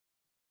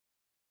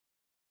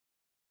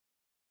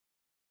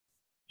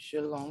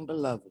Shalom,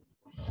 beloved.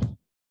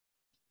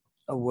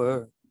 A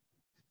word.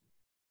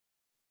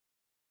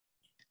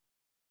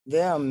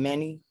 There are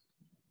many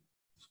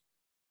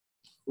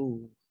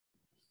who,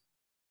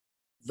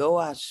 though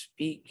I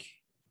speak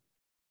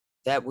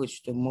that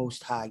which the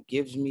Most High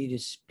gives me to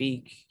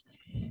speak,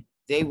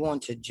 they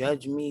want to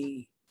judge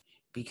me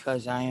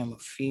because I am a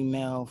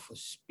female for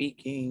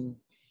speaking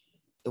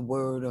the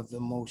word of the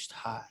Most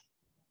High.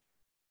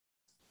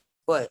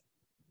 But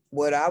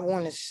what I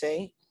want to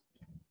say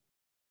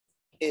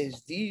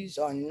is these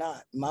are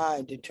not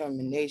my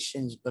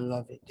determinations,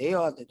 beloved. They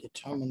are the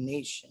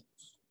determinations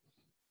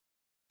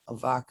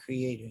of our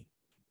Creator.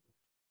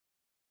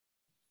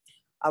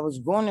 I was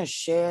going to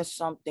share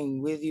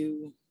something with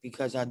you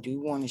because I do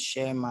want to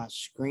share my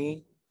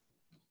screen.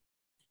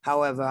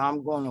 However,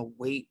 I'm going to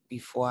wait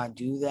before I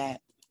do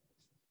that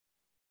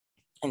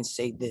and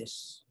say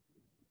this.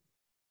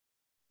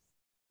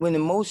 When the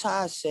Most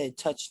High said,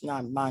 touch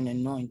not mine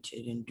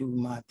anointed and do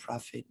my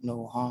prophet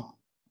no harm,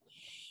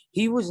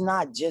 he was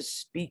not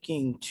just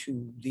speaking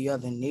to the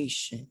other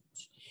nations.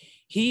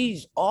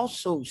 He's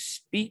also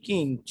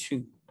speaking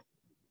to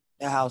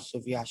the house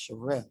of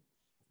Yasharel.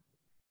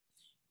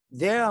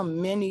 There are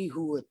many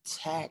who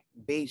attack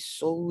based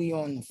solely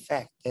on the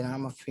fact that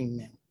I'm a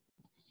female,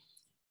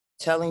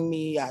 telling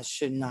me I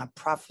should not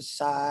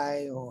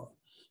prophesy or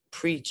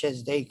preach,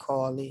 as they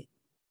call it.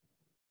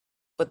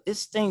 But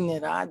this thing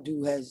that I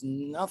do has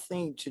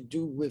nothing to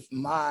do with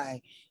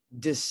my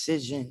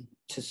decision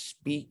to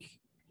speak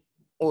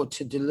or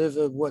to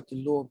deliver what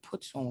the Lord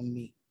puts on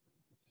me.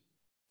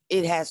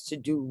 It has to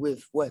do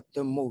with what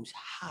the Most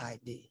High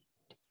did.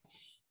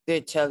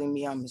 They're telling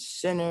me I'm a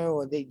sinner,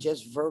 or they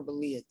just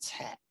verbally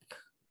attack.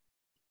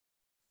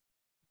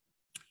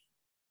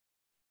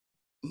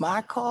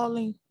 My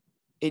calling,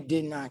 it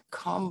did not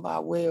come by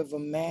way of a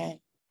man.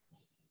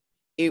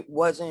 It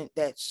wasn't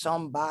that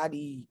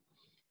somebody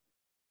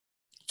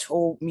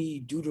told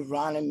me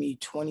Deuteronomy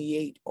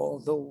 28,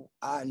 although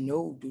I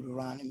know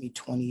Deuteronomy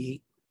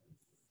 28.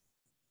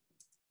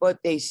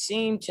 But they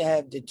seem to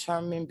have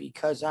determined,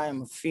 because I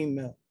am a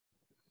female,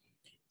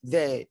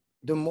 that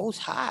the Most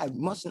High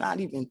must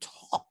not even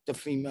talk to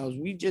females.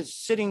 We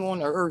just sitting on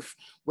the earth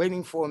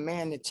waiting for a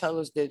man to tell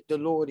us that the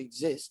Lord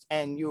exists,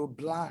 and you're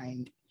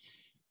blind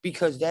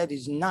because that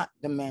is not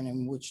the manner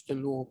in which the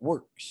Lord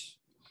works.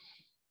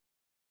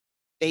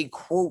 They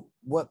quote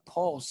what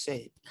Paul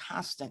said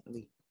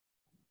constantly.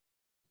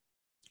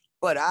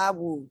 But I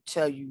will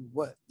tell you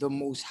what the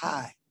Most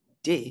High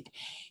did.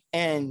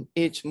 And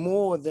it's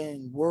more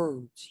than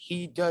words.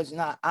 He does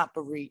not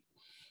operate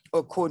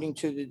according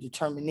to the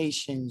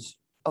determinations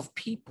of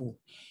people.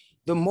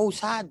 The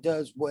Most High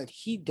does what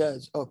he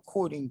does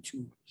according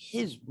to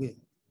his will.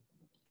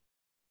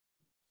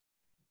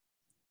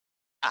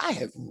 I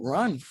have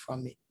run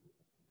from it.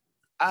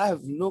 I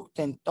have looked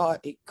and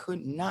thought it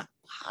could not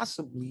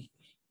possibly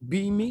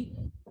be me.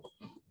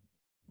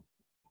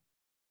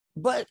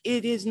 But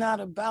it is not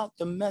about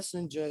the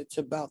messenger, it's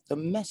about the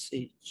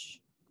message.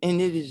 And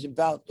it is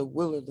about the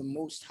will of the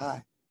Most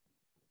High.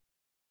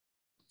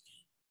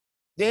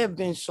 There have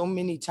been so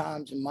many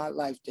times in my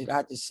life that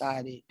I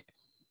decided,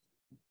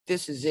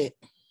 this is it.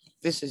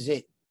 This is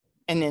it.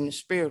 And then the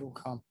Spirit will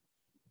come.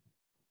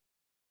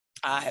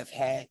 I have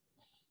had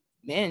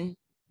men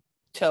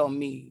tell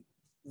me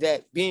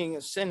that being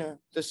a sinner,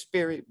 the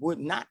Spirit would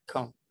not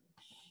come.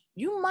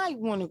 You might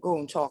want to go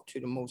and talk to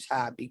the Most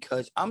High,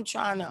 because I'm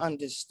trying to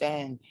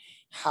understand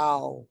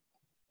how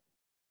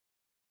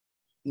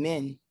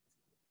men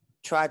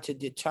try to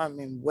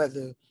determine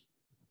whether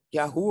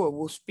Yahuah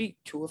will speak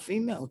to a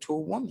female, to a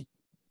woman.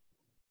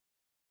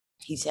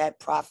 He's had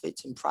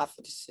prophets and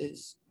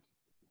prophetesses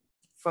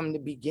from the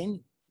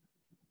beginning,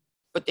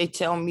 but they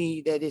tell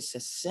me that it's a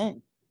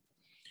sin.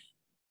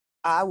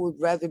 I would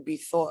rather be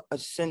thought a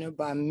sinner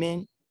by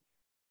men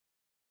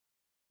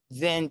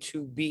than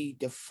to be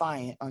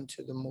defiant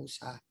unto the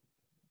Most High.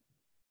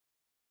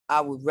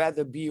 I would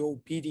rather be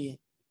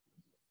obedient.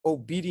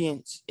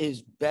 Obedience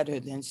is better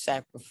than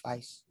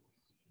sacrifice.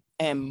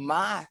 And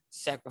my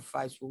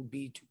sacrifice will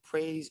be to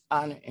praise,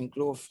 honor, and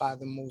glorify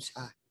the Most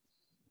High.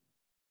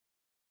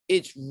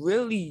 It's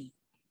really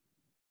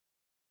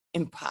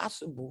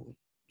impossible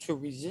to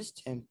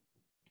resist him.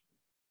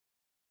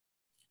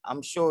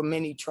 I'm sure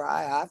many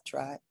try. I've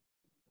tried.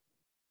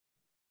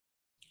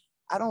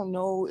 I don't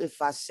know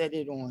if I said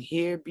it on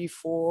here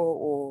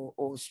before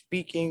or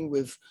speaking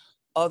with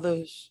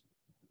others.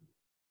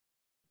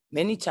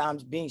 Many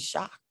times being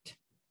shocked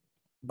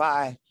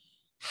by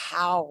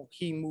how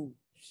he moves.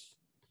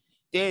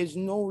 There is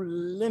no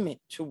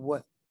limit to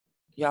what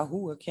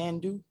Yahuah can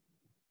do.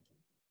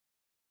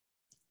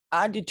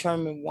 I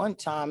determined one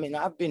time, and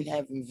I've been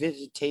having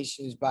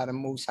visitations by the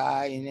Most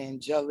High and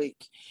angelic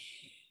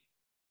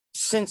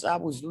since I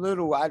was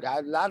little.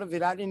 A lot of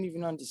it I didn't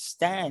even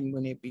understand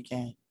when it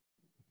began.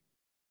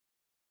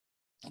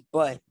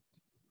 But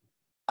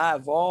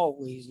I've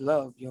always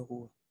loved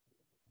Yahuah.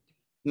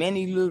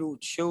 Many little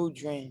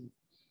children,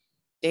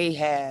 they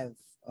have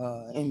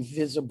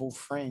invisible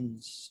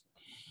friends.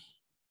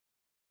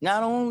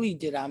 Not only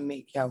did I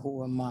make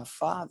Yahuah my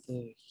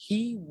father,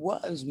 he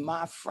was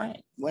my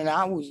friend. When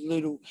I was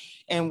little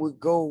and would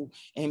go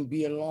and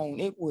be alone,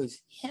 it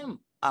was him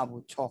I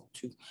would talk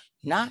to,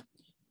 not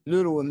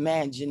little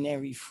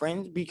imaginary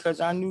friends, because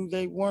I knew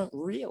they weren't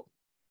real.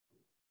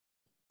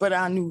 But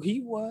I knew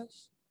he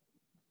was.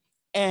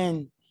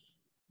 And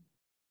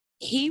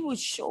he would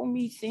show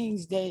me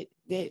things that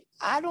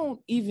I don't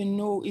even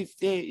know if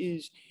there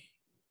is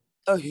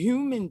a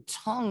human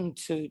tongue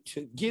to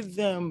give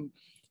them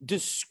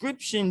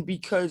description,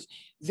 because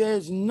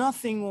there's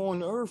nothing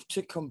on earth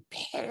to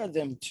compare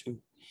them to.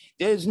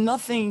 There's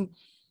nothing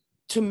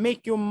to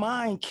make your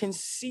mind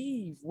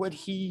conceive what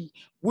he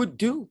would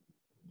do.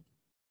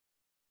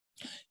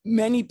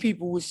 Many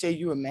people would say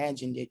you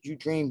imagined it, you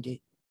dreamed it.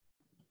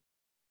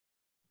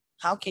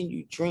 How can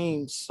you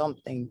dream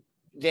something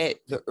that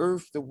the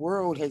earth, the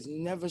world has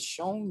never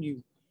shown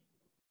you?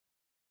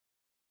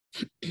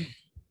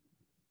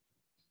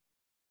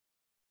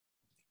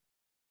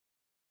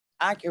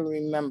 I can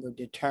remember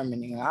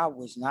determining I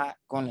was not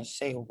going to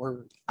say a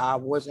word. I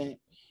wasn't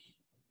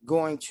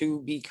going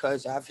to,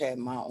 because I've had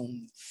my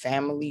own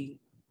family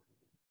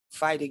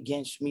fight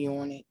against me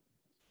on it.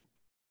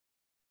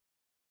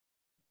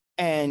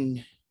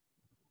 And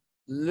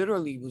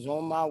literally was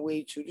on my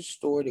way to the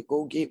store to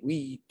go get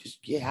weed,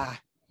 just get high.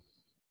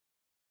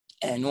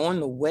 And on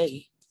the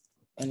way,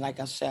 and like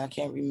I said, I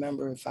can't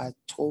remember if I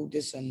told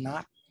this or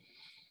not.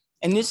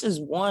 And this is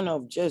one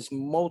of just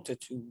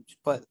multitudes,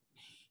 but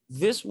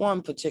this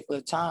one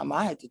particular time,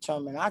 I had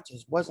determined I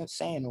just wasn't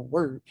saying a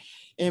word.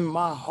 In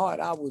my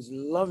heart, I was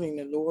loving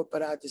the Lord,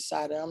 but I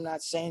decided I'm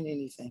not saying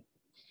anything.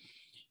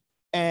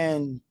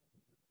 And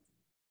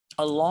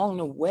along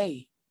the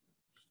way,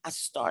 I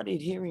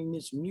started hearing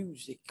this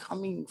music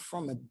coming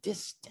from a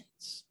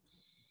distance.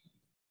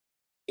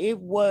 It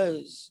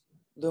was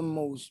the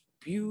most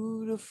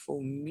beautiful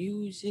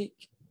music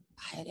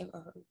I had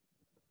ever heard.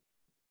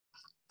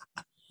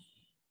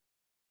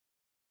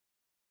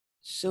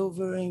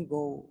 Silver and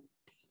gold,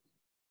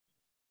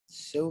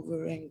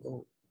 silver and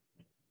gold.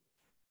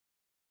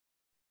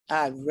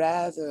 I'd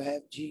rather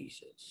have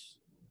Jesus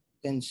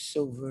than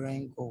silver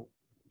and gold.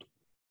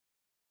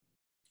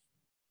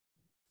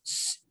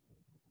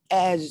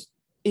 As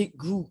it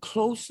grew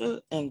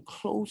closer and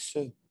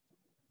closer,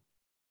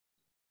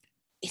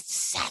 it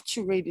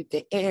saturated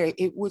the air.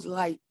 It was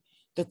like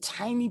the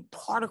tiny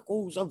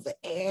particles of the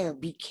air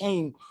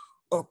became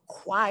a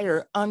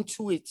choir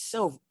unto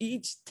itself.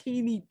 Each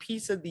teeny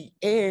piece of the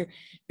air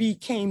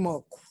became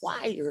a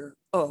choir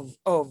of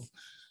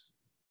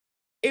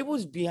it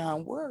was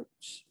beyond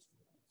words.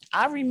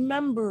 I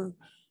remember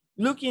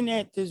looking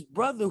at this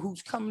brother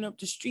who's coming up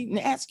the street and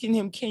asking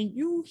him, can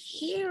you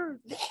hear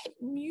that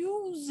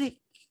music?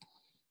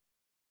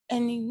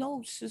 And he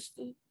knows,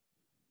 sister,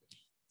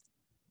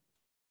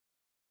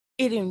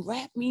 it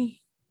enwrapped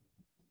me.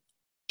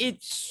 It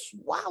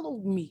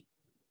swallowed me.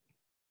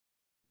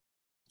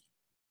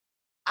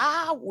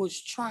 I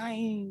was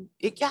trying,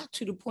 it got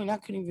to the point I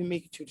couldn't even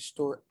make it to the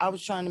store. I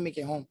was trying to make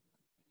it home.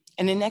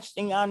 And the next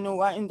thing I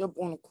know, I end up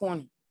on a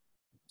corner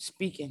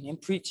speaking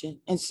and preaching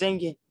and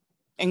singing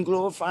and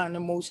glorifying the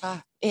Most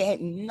High. It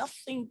had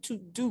nothing to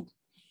do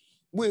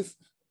with,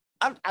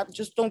 I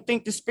just don't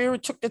think the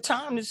Spirit took the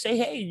time to say,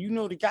 hey, you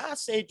know, the guy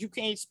said you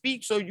can't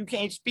speak, so you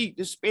can't speak.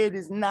 The Spirit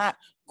is not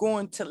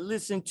going to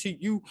listen to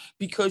you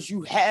because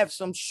you have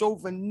some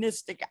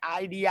chauvinistic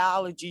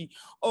ideology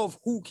of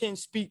who can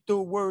speak the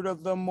word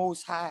of the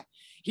Most High.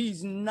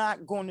 He's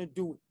not going to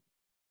do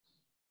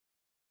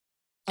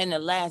it. In the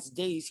last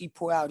days, he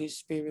poured out his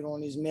Spirit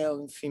on his male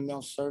and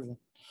female servant.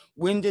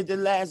 When did the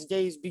last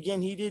days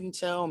begin? He didn't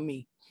tell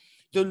me.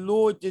 The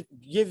Lord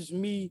gives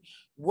me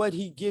what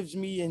he gives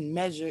me in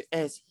measure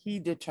as he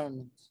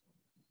determines.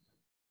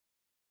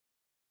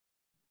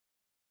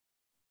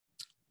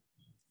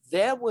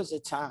 There was a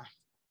time,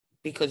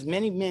 because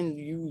many men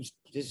use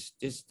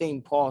this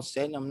thing Paul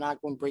said, and I'm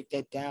not going to break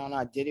that down.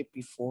 I did it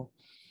before.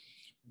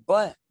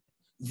 But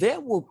there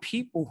were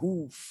people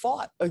who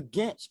fought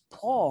against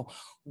Paul.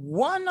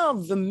 One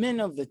of the men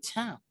of the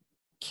town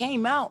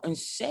came out and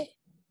said,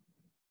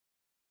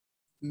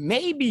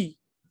 maybe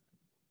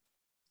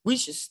we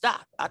should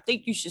stop. I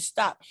think you should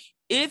stop.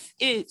 If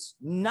it's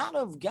not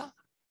of God,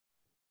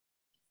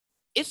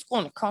 it's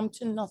going to come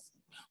to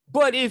nothing.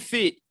 But if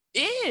it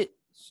is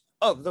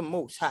of the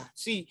Most High,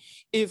 see,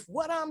 if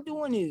what I'm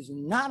doing is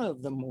not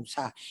of the Most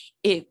High,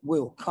 it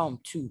will come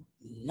to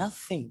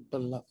nothing,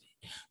 beloved.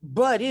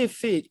 But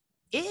if it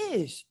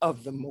is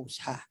of the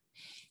Most High,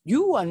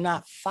 you are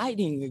not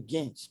fighting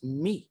against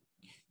me.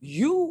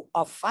 You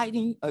are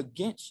fighting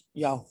against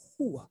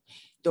Yahuah,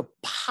 the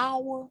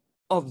power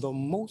of the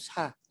Most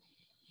High.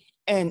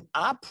 And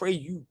I pray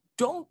you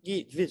don't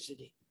get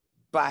visited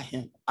by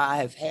him. I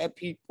have had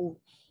people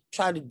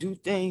try to do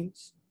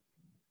things,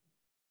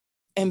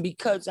 and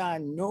because I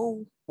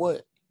know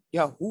what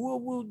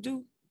Yahuah will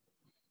do,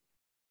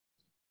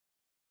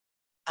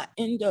 I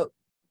end up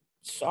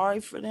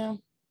sorry for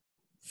them,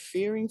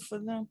 fearing for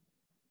them.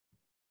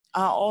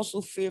 I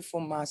also fear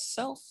for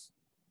myself,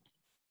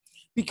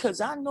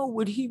 because I know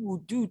what he will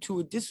do to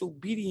a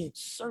disobedient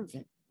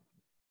servant.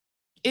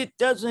 It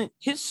doesn't,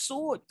 his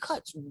sword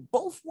cuts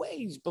both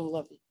ways,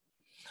 beloved.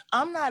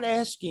 I'm not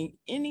asking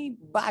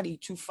anybody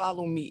to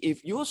follow me.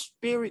 If your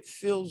spirit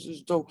feels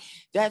as though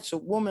that's a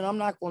woman, I'm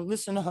not going to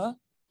listen to her.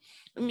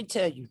 Let me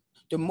tell you,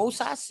 the Most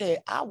High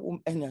said, I will,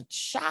 and a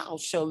child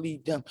shall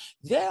lead them.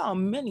 There are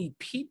many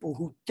people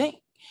who think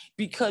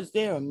because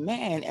they're a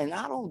man, and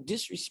I don't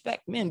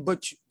disrespect men,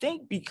 but you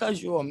think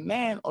because you're a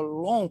man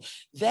alone,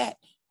 that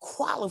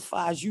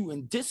qualifies you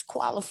and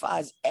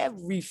disqualifies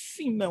every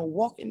female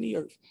walking the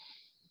earth.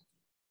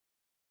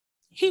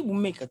 He will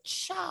make a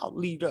child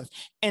lead us.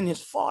 And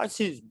as far as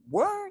his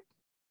word,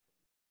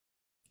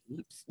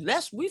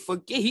 lest we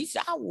forget, he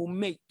said, I will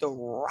make the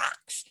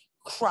rocks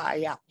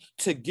cry out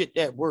to get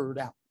that word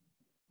out.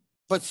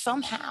 But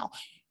somehow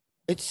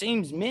it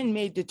seems men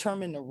may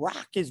determine the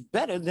rock is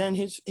better than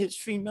his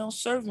female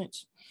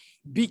servants.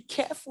 Be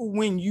careful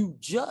when you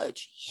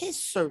judge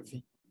his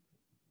servant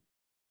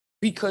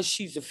because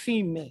she's a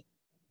female.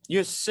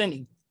 You're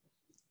sinning.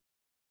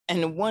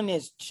 And the one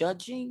that's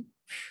judging,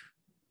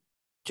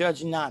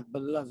 judge not,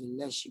 beloved,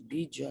 lest you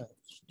be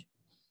judged.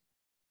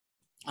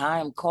 I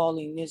am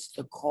calling this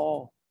the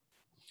call.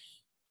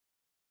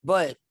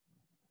 But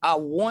I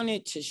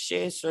wanted to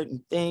share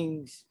certain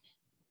things.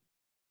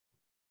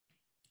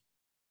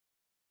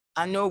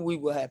 I know we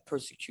will have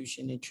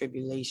persecution and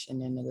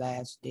tribulation in the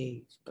last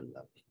days,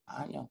 beloved.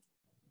 I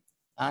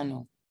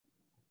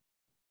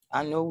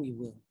know we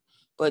will.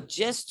 But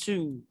just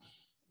to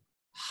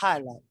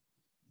highlight,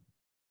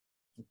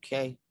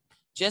 okay,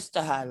 just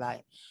to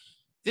highlight,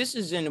 this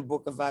is in the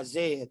book of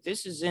Isaiah.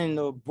 This is in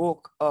the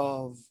book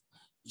of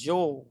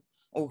Joel,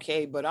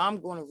 okay? But I'm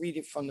going to read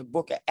it from the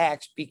book of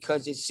Acts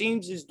because it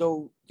seems as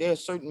though there are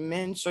certain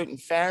men, certain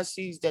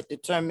Pharisees that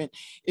determine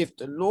if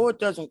the Lord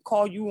doesn't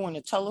call you on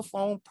the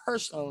telephone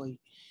personally,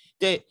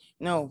 that,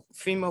 no,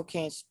 female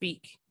can't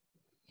speak.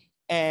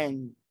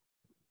 And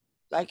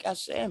like I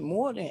said,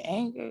 more than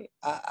anger,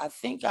 I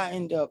think I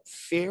end up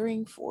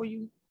fearing for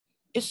you.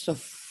 It's a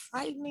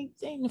frightening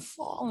thing to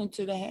fall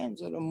into the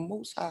hands of the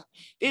Most High.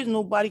 There's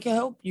nobody can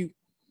help you.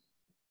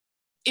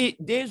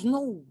 There's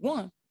no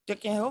one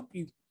that can help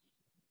you.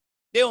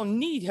 They'll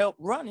need help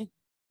running,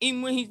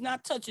 even when he's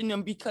not touching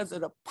them because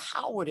of the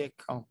power that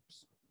comes.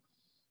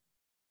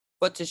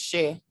 But to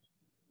share,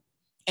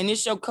 and it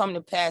shall come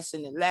to pass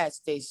in the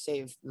last days,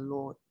 saith the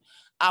Lord,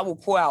 I will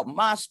pour out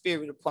my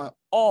spirit upon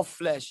all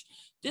flesh.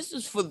 This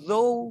is for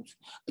those,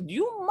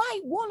 you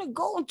might want to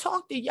go and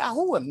talk to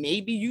Yahuah.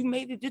 Maybe you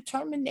made a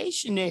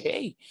determination that,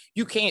 hey,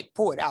 you can't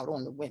pour it out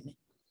on the women.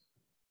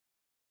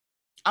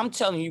 I'm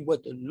telling you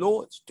what the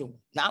Lord's doing,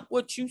 not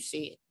what you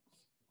said.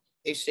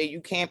 They say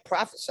you can't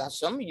prophesy.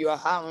 Some of you are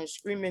hollering,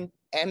 screaming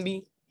at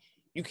me.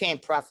 You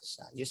can't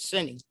prophesy. You're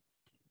sinning.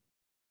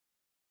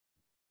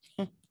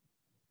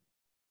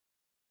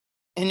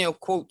 And they'll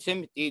quote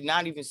Timothy,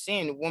 not even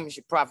saying the woman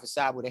should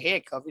prophesy with her hair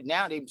covered.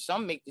 Now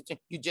some make the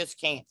you just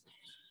can't.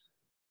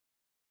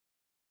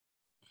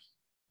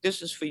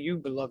 This is for you,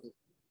 beloved.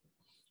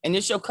 And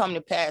it shall come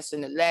to pass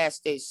in the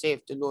last days,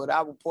 saith the Lord,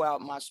 I will pour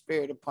out my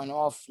spirit upon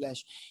all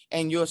flesh,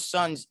 and your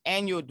sons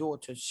and your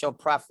daughters shall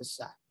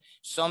prophesy.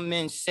 Some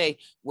men say,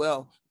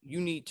 well, you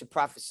need to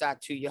prophesy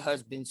to your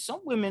husband. Some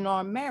women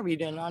are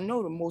married, and I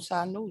know the Most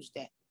High knows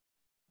that.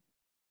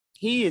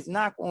 He is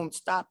not going to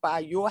stop by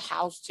your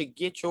house to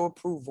get your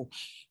approval.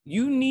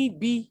 You need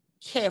be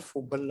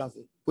careful,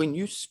 beloved, when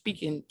you're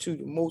speaking to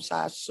the Most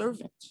High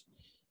servants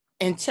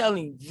and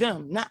telling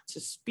them not to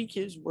speak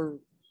his word.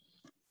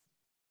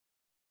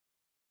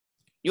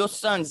 Your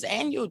sons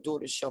and your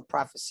daughters shall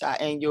prophesy,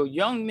 and your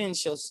young men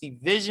shall see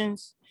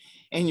visions,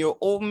 and your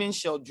old men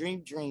shall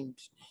dream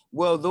dreams.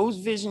 Well, those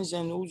visions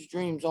and those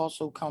dreams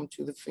also come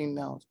to the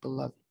females,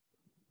 beloved.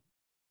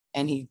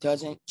 And he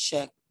doesn't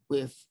check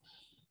with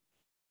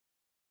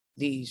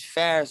these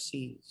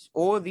Pharisees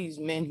or these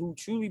men who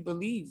truly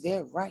believe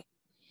they're right.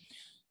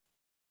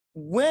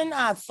 When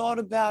I thought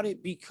about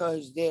it,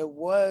 because there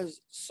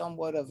was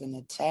somewhat of an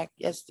attack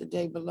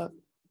yesterday,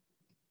 beloved.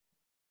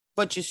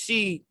 But you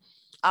see,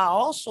 I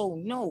also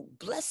know,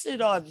 blessed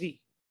are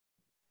thee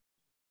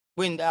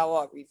when thou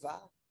art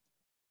revived.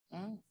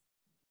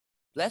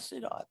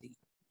 Blessed are thee.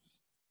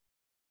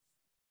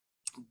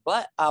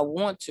 But I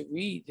want to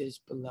read this,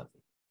 beloved.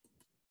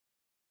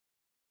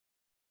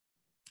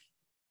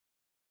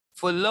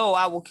 For lo,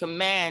 I will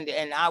command,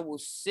 and I will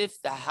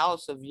sift the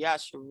house of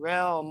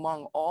Yasharel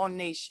among all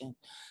nations,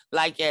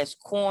 like as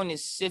corn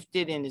is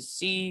sifted in the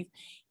sieve,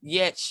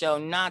 yet shall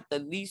not the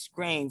least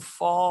grain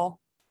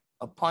fall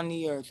upon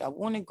the earth. I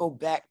want to go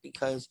back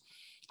because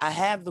I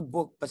have the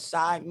book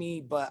beside me,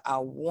 but I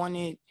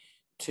wanted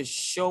to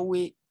show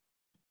it.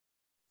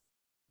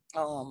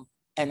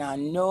 And I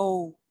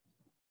know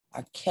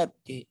I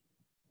kept it,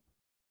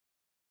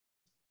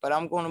 but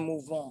I'm going to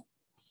move on.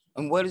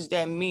 And what does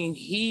that mean?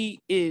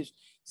 He is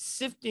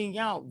sifting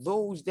out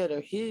those that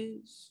are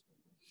his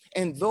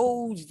and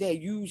those that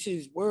use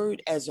his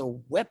word as a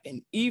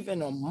weapon,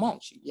 even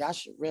amongst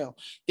Yasharel.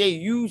 They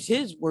use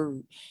his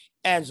word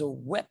as a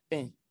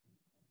weapon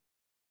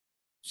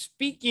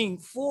speaking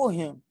for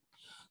him.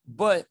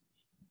 But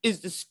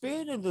is the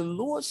Spirit of the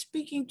Lord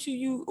speaking to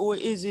you, or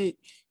is it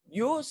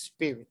your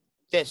spirit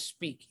that's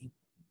speaking,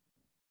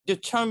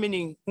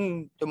 determining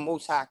whom the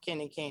Most High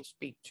can and can't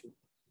speak to?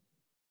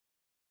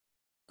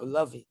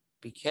 Beloved,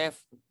 be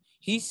careful.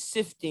 He's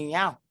sifting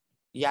out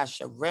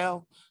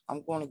Yasharel.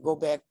 I'm going to go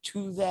back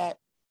to that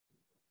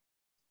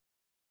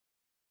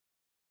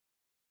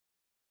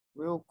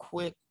real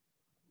quick.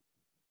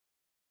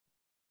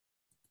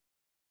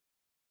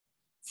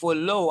 For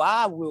lo,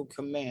 I will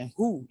command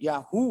who?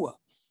 Yahuah.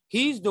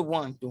 He's the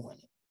one doing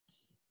it.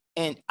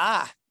 And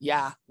I,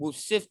 Yah, will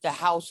sift the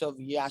house of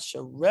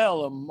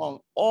Yasharel among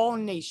all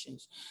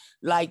nations,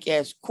 like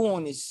as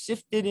corn is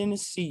sifted in a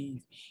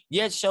sieve.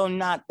 Yet shall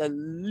not the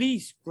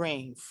least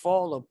grain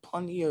fall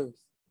upon the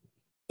earth.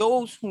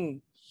 Those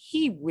whom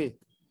he will.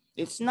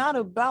 It's not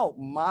about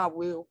my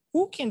will.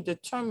 Who can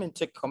determine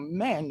to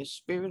command the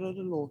Spirit of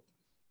the Lord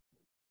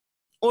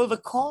or the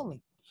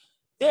calling?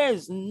 There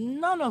is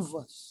none of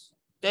us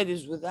that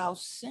is without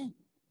sin.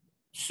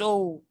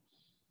 So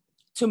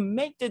to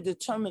make the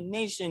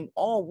determination,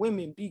 all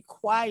women be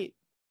quiet,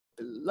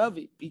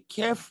 beloved, be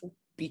careful,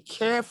 be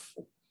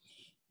careful.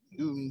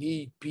 You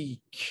need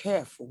be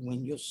careful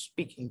when you're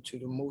speaking to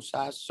the Most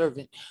High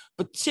servant,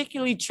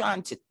 particularly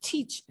trying to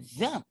teach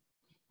them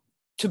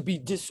to be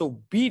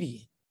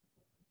disobedient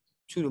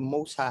to the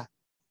Most High.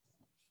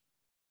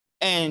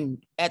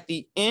 And at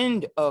the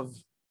end of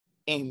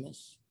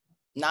Amos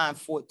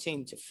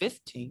 9:14 to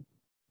 15,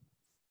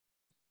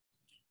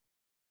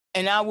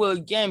 and I will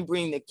again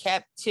bring the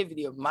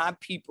captivity of my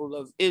people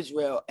of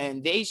Israel,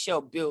 and they shall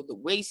build the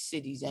waste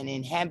cities and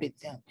inhabit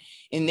them,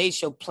 and they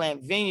shall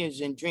plant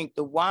vineyards and drink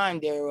the wine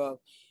thereof.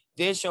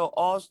 They shall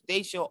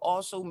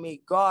also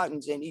make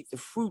gardens and eat the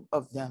fruit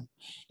of them,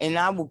 and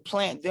I will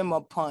plant them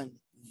upon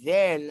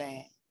their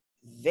land,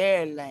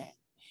 their land.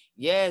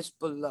 Yes,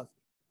 beloved,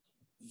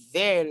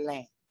 their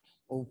land,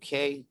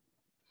 okay?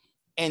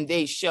 And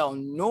they shall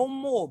no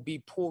more be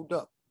pulled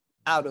up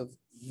out of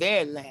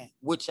their land,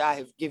 which I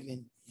have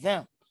given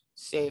them,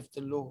 saith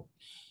the Lord.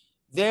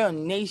 There are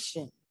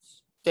nations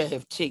that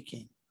have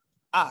taken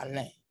our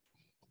land.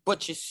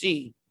 But you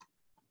see,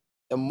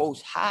 the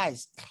Most High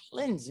is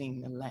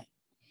cleansing the land.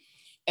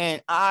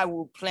 And I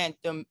will plant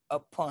them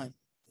upon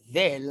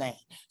their land.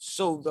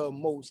 So the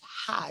Most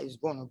High is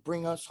going to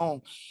bring us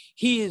home.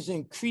 He is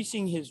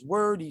increasing his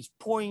word. He's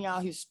pouring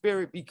out his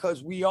spirit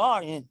because we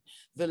are in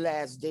the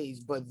last days.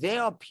 But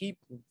there are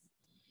people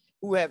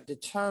who have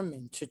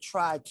determined to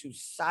try to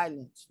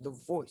silence the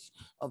voice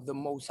of the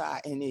Most High,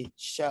 and it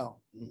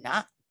shall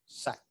not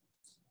silence.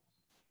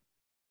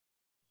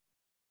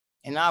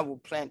 And I will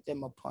plant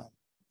them upon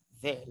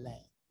their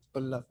land,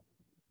 beloved.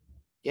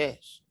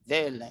 Yes,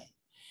 their land.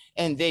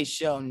 And they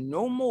shall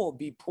no more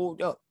be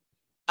pulled up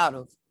out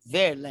of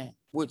their land,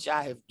 which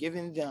I have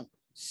given them,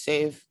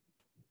 saith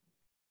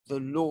the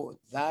Lord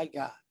thy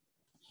God.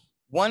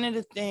 One of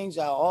the things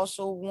I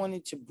also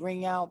wanted to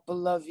bring out,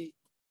 beloved,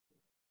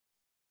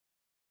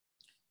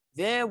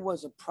 there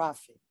was a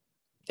prophet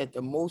that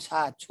the Most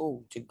High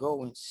told to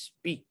go and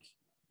speak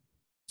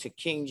to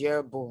King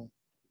Jeroboam.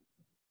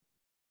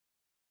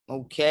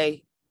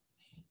 Okay?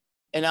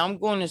 And I'm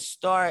going to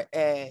start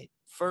at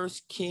 1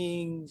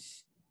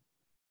 Kings,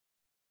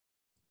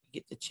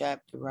 get the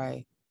chapter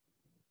right.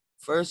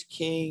 1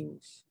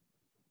 Kings,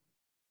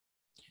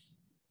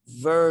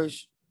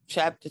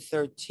 chapter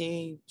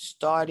 13,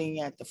 starting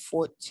at the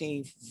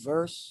 14th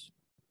verse.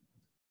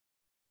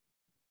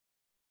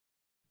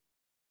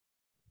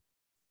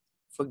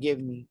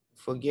 Forgive me.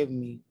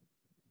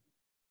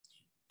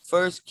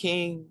 1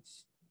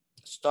 Kings,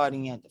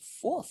 starting at the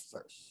 4th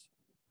verse.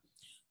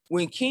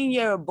 When King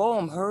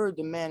Jeroboam heard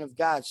the man of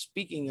God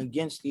speaking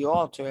against the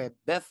altar at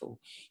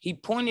Bethel, he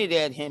pointed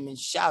at him and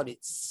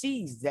shouted,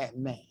 "Seize that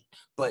man."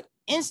 But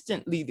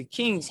instantly the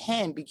king's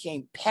hand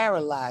became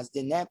paralyzed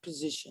in that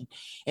position,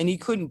 and he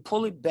couldn't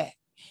pull it back.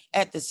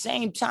 At the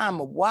same time,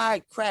 a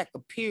wide crack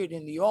appeared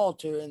in the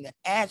altar, and the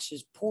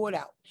ashes poured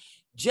out,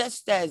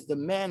 just as the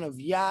man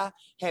of Yah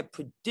had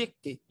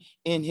predicted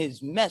in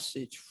his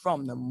message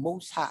from the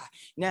Most High.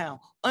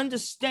 Now,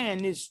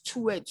 understand this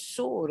two-edged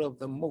sword of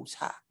the Most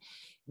High.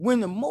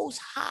 When the Most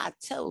High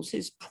tells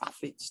his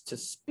prophets to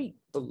speak,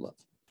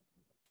 beloved,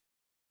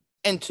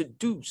 and to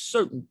do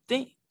certain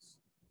things,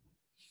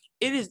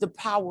 it is the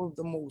power of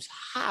the Most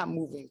High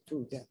moving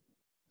through them.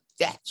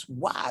 That's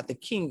why the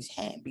king's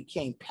hand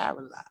became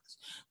paralyzed.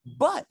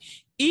 But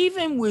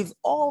even with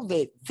all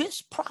that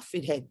this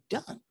prophet had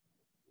done,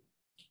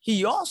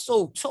 he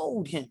also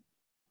told him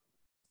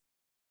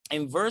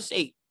in verse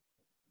 8,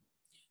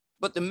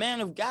 but the man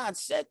of God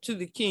said to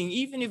the king,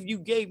 "Even if you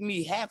gave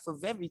me half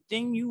of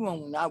everything you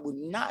own, I would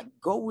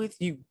not go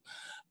with you.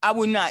 I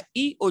would not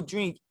eat or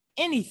drink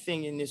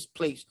anything in this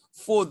place,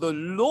 for the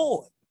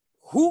Lord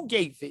who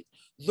gave it,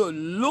 the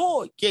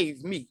Lord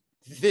gave me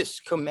this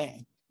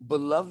command."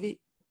 Beloved,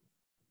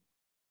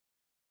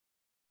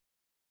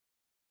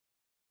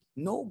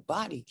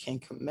 nobody can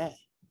command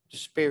the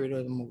Spirit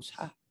of the Most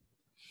High.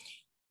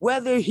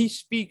 Whether he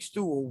speaks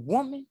through a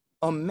woman,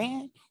 a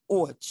man,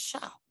 or a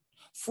child,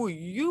 for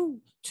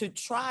you to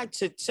try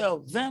to tell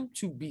them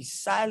to be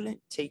silent.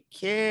 Take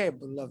care,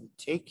 beloved,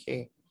 take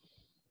care.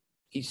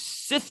 He's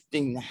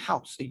sifting the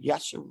house of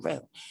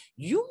Yasharel.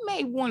 You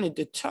may want to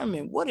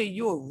determine what are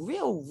your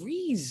real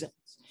reasons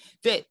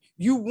that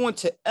you want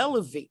to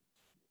elevate.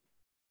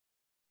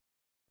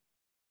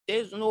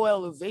 There's no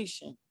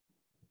elevation.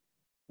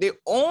 The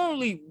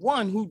only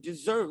one who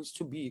deserves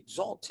to be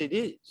exalted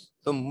is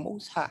the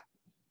Most High.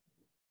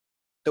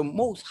 The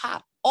Most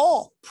High,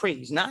 all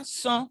praise, not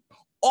some,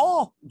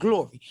 all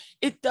glory.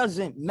 It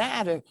doesn't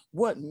matter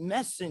what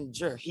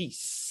messenger he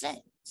sent.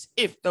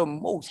 If the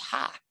Most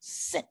High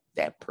sent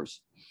that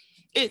person,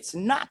 it's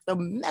not the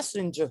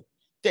messenger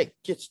that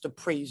gets the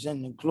praise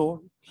and the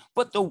glory,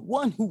 but the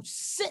one who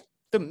sent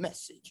the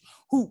message,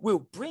 who will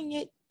bring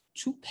it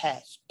to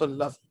pass,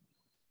 beloved.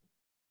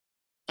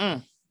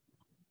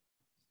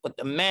 But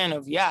the man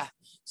of Yah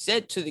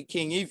said to the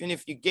king, even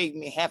if you gave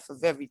me half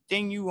of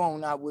everything you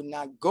own, I would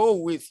not go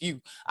with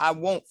you. I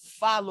won't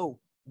follow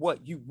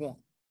what you want.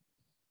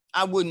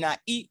 I would not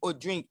eat or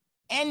drink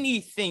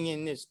anything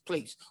in this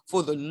place,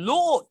 for the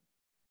Lord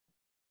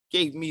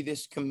gave me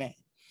this command.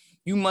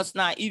 You must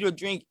not eat or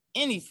drink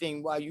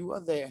anything while you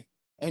are there,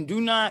 and do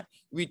not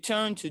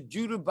return to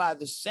Judah by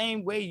the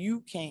same way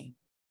you came.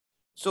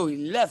 So he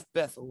left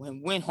Bethel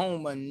and went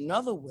home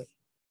another way.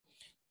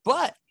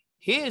 But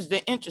here's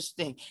the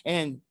interesting,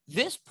 and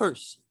this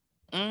person,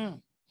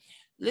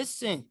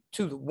 listen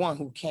to the one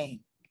who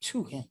came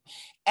to him.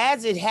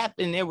 As it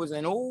happened, there was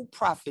an old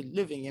prophet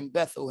living in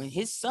Bethel, and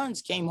his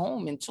sons came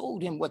home and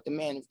told him what the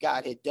man of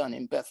God had done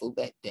in Bethel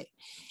that day.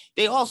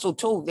 They also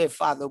told their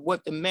father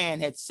what the man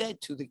had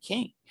said to the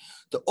king.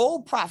 The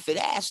old prophet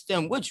asked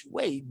them, which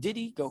way did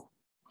he go?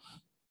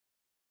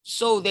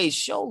 So they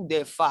showed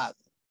their father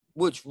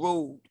which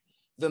road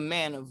the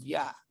man of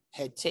Yah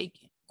had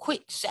taken.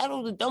 Quick,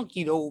 saddle the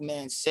donkey, the old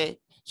man said.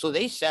 So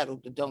they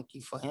saddled the donkey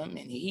for him,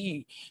 and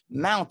he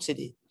mounted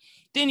it.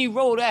 Then he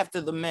rode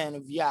after the man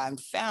of Yah and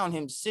found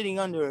him sitting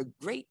under a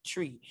great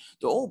tree.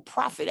 The old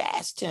prophet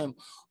asked him,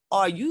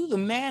 are you the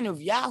man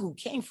of Yah who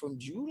came from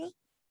Judah?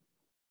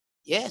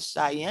 Yes,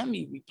 I am,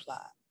 he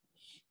replied.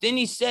 Then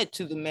he said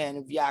to the man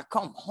of Yah,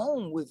 come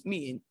home with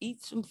me and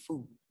eat some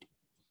food.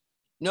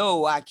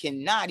 No, I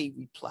cannot, he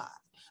replied.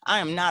 I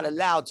am not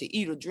allowed to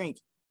eat or drink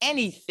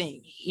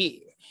anything here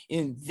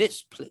in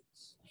this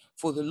place,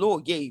 for the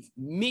Lord gave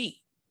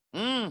me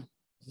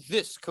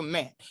this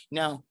command.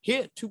 Now,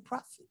 here are two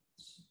prophets.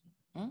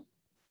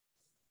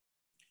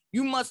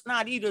 You must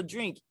not eat or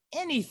drink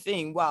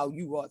anything while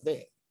you are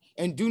there,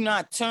 and do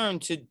not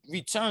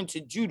return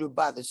to Judah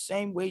by the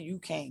same way you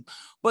came.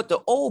 But the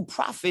old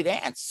prophet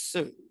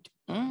answered,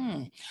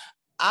 I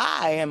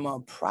am a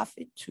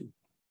prophet too,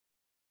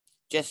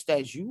 just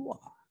as you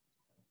are.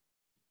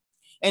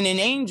 And an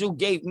angel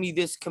gave me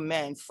this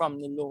command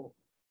from the Lord.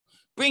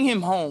 Bring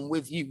him home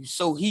with you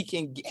so he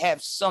can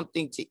have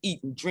something to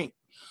eat and drink.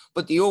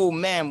 But the old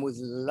man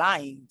was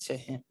lying to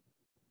him.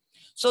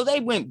 So they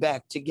went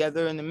back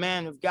together, and the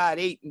man of God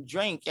ate and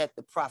drank at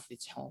the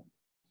prophet's home.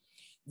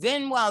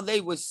 Then while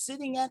they were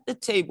sitting at the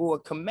table, a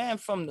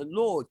command from the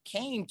Lord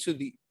came to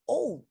the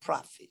old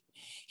prophet.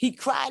 He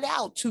cried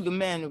out to the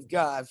man of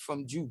God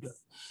from Judah.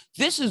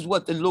 This is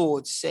what the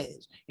Lord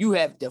says. You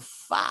have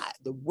defied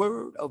the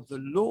word of the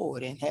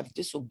Lord and have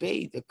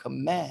disobeyed the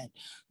command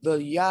the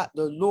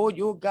Lord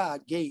your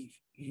God gave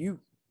you.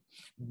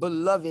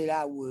 Beloved,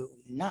 I will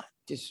not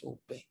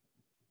disobey.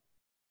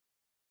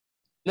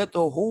 Let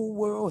the whole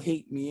world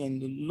hate me, and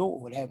the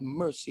Lord have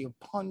mercy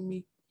upon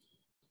me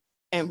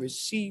and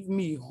receive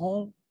me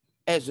home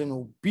as an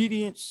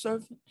obedient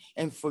servant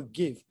and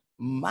forgive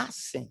my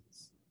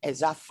sins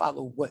as I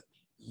follow what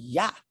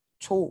Yah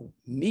told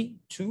me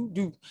to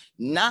do,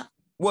 not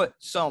what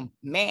some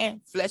man,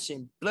 flesh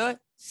and blood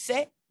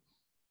said.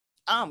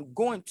 I'm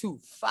going to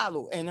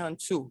follow, and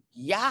until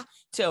Yah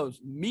tells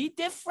me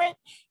different,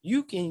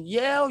 you can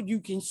yell,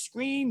 you can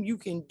scream, you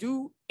can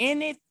do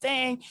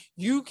anything.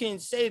 You can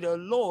say the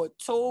Lord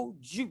told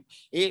you.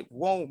 It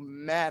won't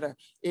matter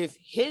if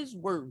his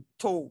word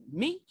told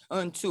me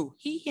until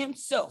he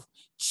himself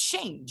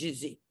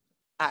changes it.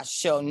 I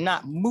shall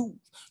not move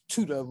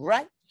to the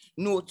right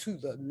nor to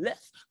the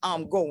left.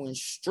 I'm going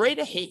straight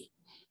ahead.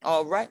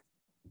 All right.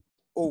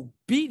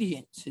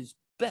 Obedience is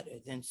better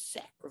than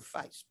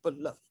sacrifice,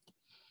 beloved.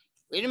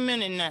 Wait a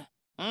minute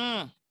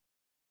now.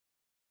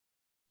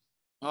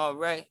 All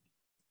right.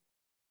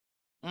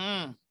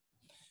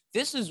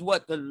 This is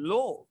what the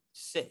Lord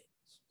says.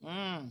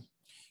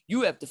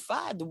 You have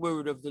defied the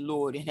word of the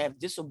Lord and have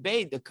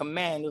disobeyed the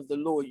command of the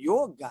Lord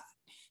your God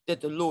that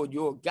the Lord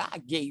your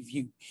God gave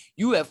you.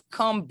 You have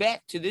come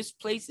back to this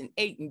place and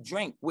ate and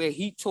drank where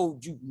he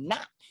told you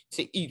not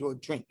to eat or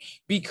drink.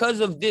 Because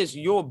of this,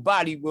 your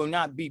body will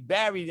not be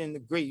buried in the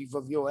grave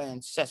of your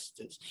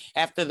ancestors.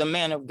 After the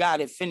man of God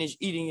had finished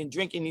eating and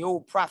drinking, the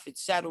old prophet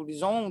saddled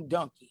his own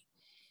donkey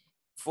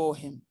for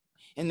him.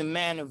 And the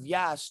man of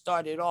Yah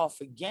started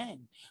off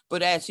again.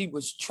 But as he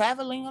was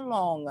traveling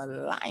along, a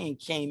lion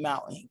came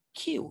out and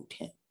killed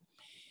him.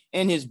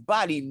 and his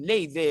body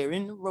lay there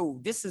in the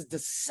road. This is the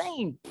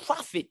same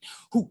prophet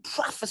who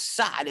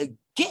prophesied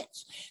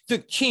against the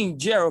king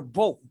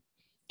Jeroboam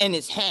and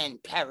his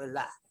hand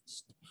paralyzed.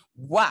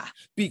 Why?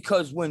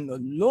 Because when the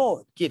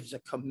Lord gives a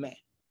command,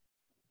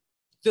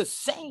 the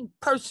same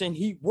person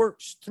he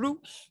works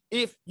through,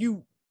 if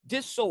you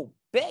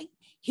disobey,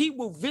 he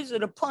will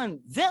visit upon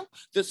them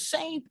the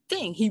same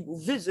thing he will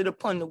visit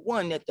upon the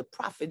one that the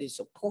prophet is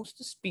supposed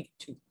to speak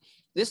to.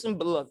 Listen,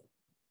 beloved,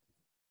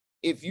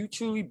 if you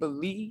truly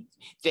believe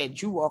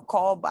that you are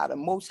called by the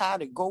Most High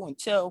to go and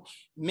tell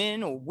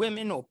men or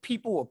women or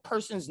people or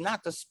persons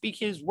not to speak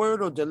his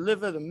word or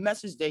deliver the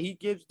message that he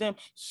gives them,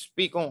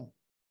 speak on.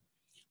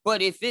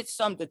 But if it's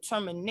some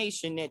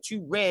determination that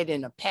you read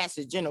in a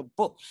passage in a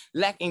book,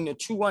 lacking the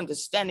true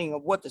understanding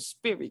of what the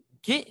Spirit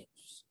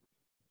gives,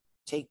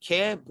 take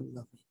care,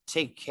 beloved,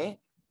 take care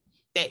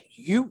that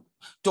you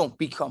don't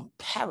become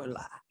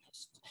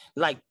paralyzed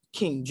like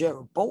King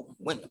Jeroboam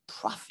when the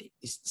prophet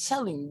is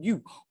telling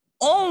you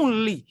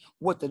only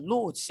what the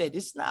Lord said.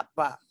 It's not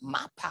by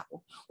my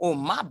power or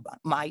my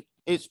might,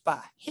 it's by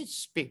his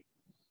Spirit.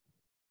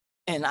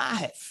 And I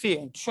have fear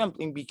and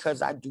trembling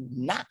because I do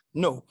not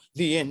know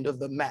the end of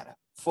the matter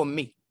for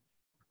me.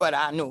 But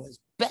I know as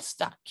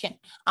best I can,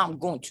 I'm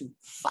going to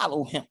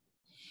follow him.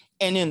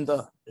 And in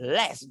the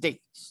last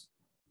days,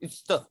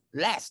 it's the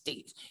last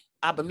days.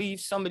 I believe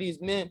some of these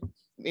men,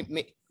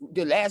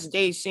 the last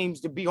days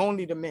seems to be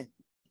only the men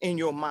in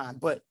your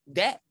mind, but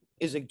that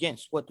is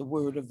against what the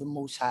word of the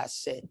Most High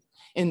said.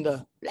 In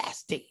the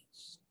last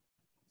days,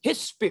 his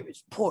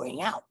Spirit's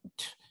pouring out,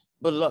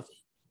 beloved,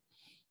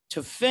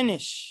 to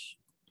finish.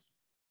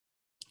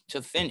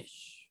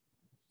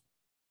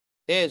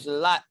 There's a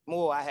lot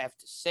more I have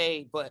to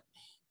say, but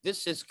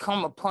this has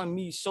come upon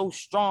me so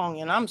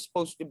strong, and I'm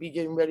supposed to be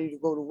getting ready to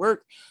go to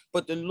work,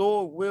 but the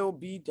Lord will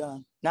be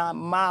done. Not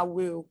my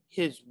will,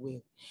 his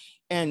will.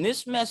 And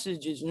this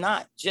message is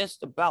not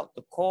just about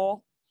the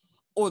call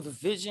or the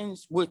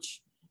visions,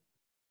 which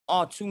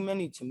are too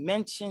many to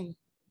mention.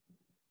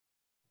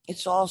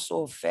 It's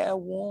also a fair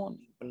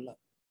warning, beloved,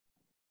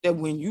 that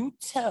when you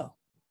tell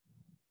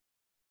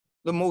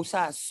the Most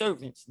High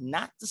servants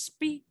not to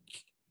speak,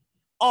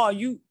 are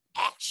you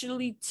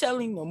actually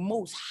telling the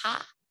Most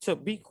High to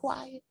be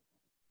quiet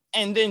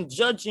and then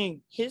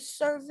judging his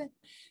servant,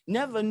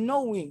 never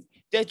knowing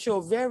that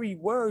your very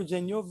words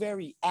and your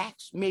very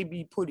acts may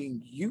be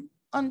putting you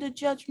under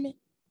judgment?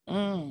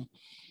 The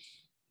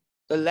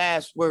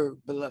last word,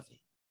 beloved.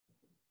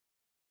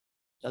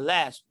 The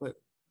last word.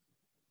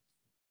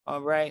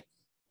 All right.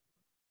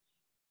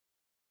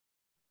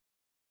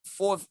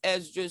 4th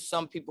Esdras,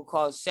 some people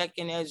call it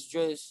 2nd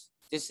Esdras.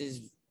 This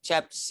is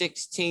chapter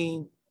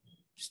 16,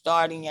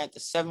 starting at the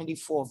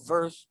 74th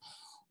verse.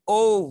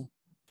 Oh,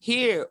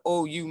 hear,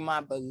 O you,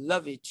 my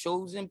beloved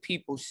chosen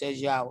people,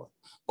 says Yahuah.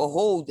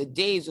 Behold, the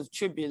days of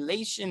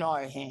tribulation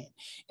are at hand,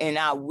 and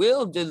I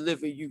will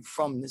deliver you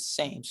from the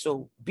same.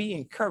 So be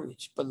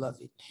encouraged,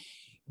 beloved.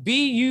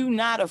 Be you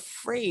not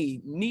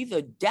afraid,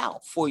 neither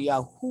doubt, for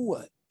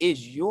Yahuah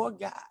is your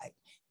guide.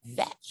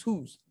 That's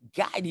who's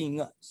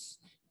guiding us.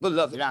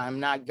 Beloved, I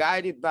am not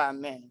guided by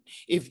man.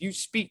 If you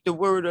speak the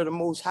word of the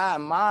Most High,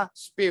 my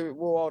spirit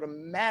will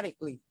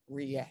automatically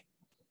react.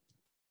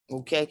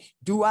 Okay.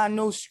 Do I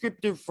know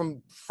scripture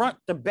from front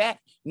to back?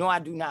 No, I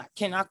do not.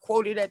 Can I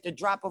quote it at the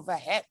drop of a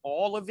hat,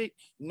 all of it?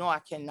 No, I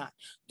cannot.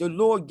 The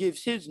Lord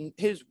gives his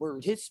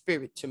word, his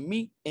spirit to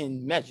me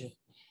in measure.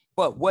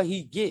 But what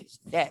he gives,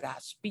 that I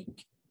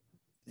speak.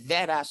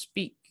 That I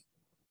speak.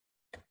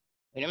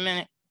 Wait a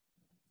minute.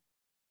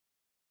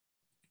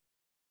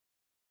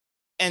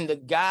 And the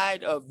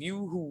guide of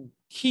you who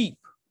keep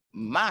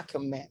my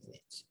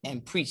commandments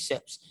and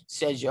precepts,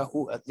 says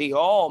Yahuah, the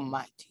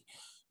Almighty.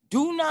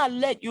 Do not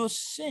let your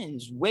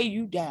sins weigh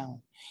you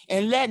down,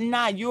 and let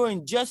not your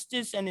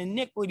injustice and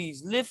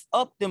iniquities lift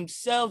up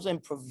themselves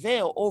and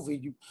prevail over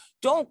you.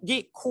 Don't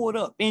get caught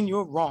up in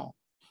your wrong.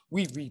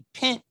 We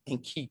repent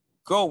and keep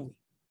going.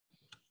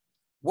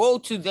 Woe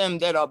to them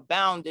that are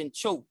bound and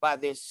choked by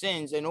their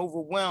sins and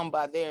overwhelmed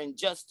by their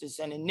injustice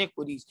and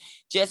iniquities,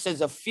 just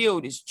as a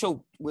field is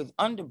choked with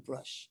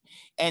underbrush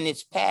and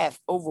its path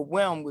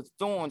overwhelmed with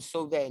thorns,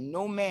 so that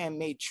no man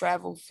may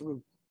travel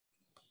through.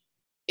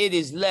 It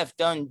is left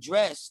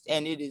undressed,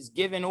 and it is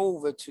given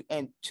over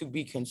to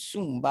be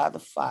consumed by the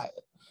fire.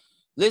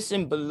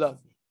 Listen,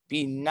 beloved,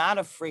 be not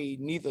afraid,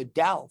 neither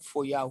doubt,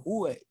 for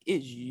Yahuah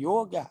is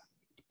your God.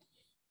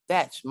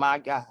 That's my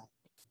God.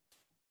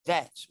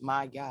 That's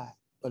my God,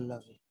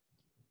 beloved.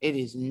 It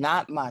is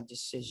not my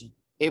decision.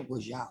 It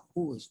was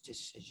Yahuah's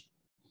decision.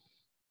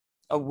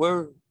 A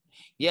word.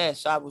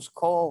 Yes, I was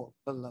called,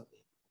 beloved,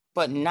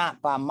 but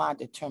not by my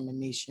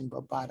determination,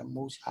 but by the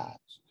Most High's.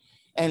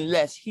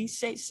 Unless he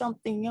say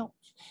something else.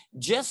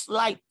 Just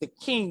like the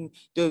king,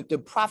 the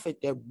prophet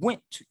that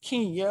went to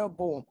King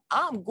Jeroboam,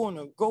 I'm going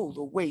to go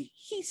the way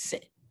he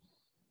said.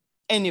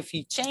 And if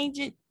he change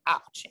it,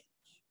 I'll change.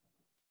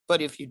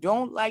 But if you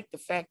don't like the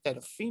fact that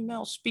a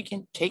female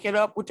speaking, take it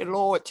up with the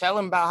Lord. Tell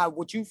him about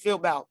what you feel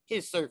about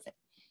his servant.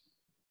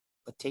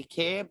 But take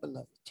care,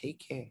 beloved.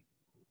 Take care.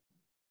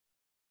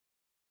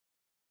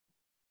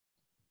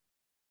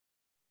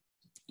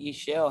 Ye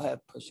shall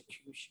have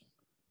persecution.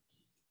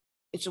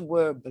 It's a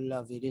word,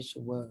 beloved. It's a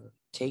word.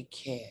 Take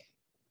care.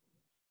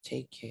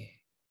 Take care.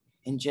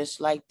 And just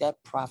like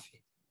that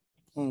prophet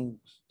whom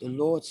the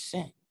Lord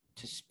sent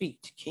to speak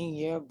to King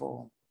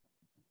Jeroboam,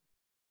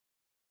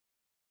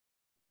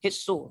 his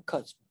sword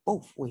cuts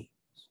both ways.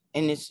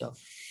 And it's a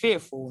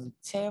fearful and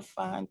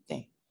terrifying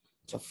thing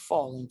to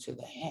fall into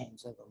the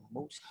hands of the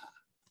Most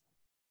High.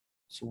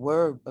 It's a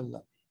word,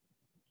 beloved.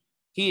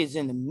 He is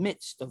in the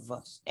midst of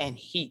us, and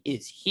he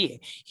is here.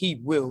 He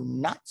will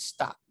not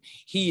stop.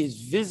 He is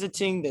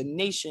visiting the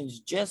nations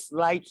just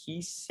like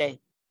he said.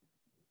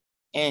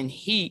 And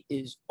he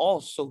is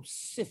also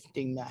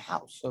sifting the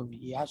house of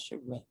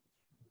Yashareh.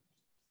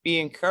 Be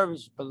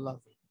encouraged,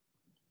 beloved.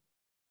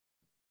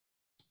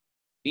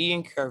 Be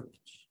encouraged.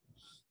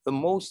 The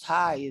Most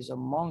High is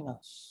among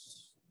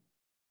us.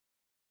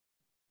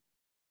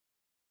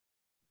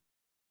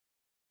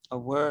 A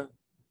word.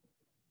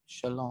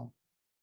 Shalom.